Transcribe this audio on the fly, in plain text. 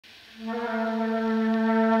my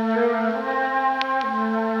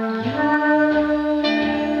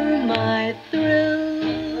thrill,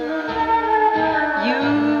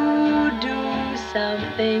 you do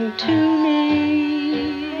something to me.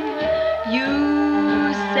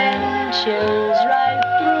 You send chills right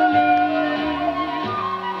through me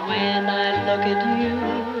when I look at you,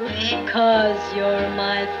 'cause you're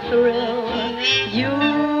my thrill. You're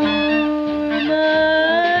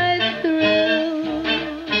my thrill.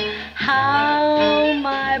 How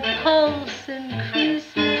my pulse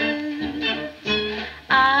increases,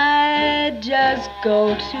 I just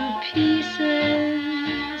go to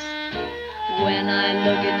pieces when I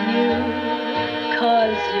look at you,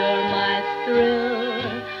 'cause you're my thrill.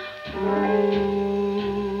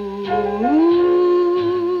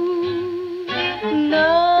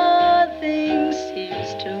 Nothing seems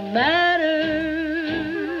to matter.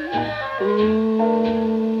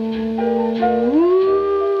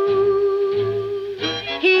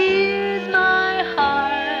 Here's my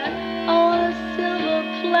heart on a silver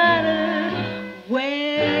platter.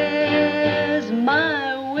 Where's my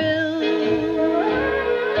will?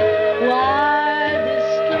 Why this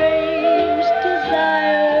strange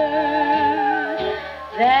desire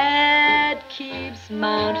that keeps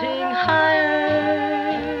mounting higher?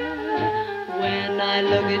 When I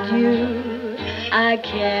look at you, I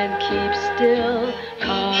can't keep still,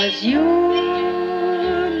 'cause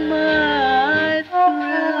you're my thrill.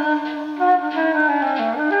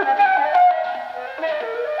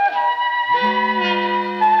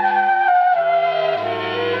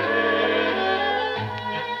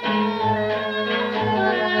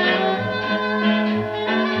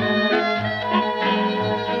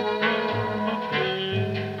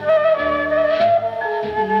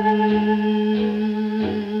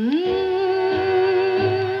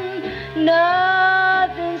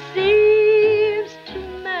 Nothing seems to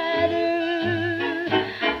matter.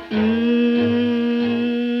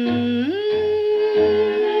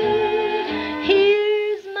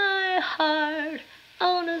 Here's my heart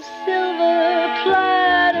on a silver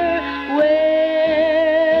platter.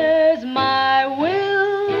 Where's my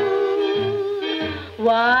will?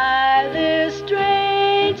 Why this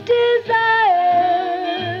strange desire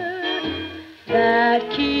that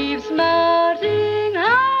keeps mounting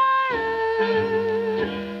higher?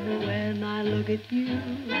 When I look at you,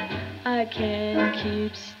 I can't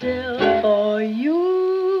keep still for you.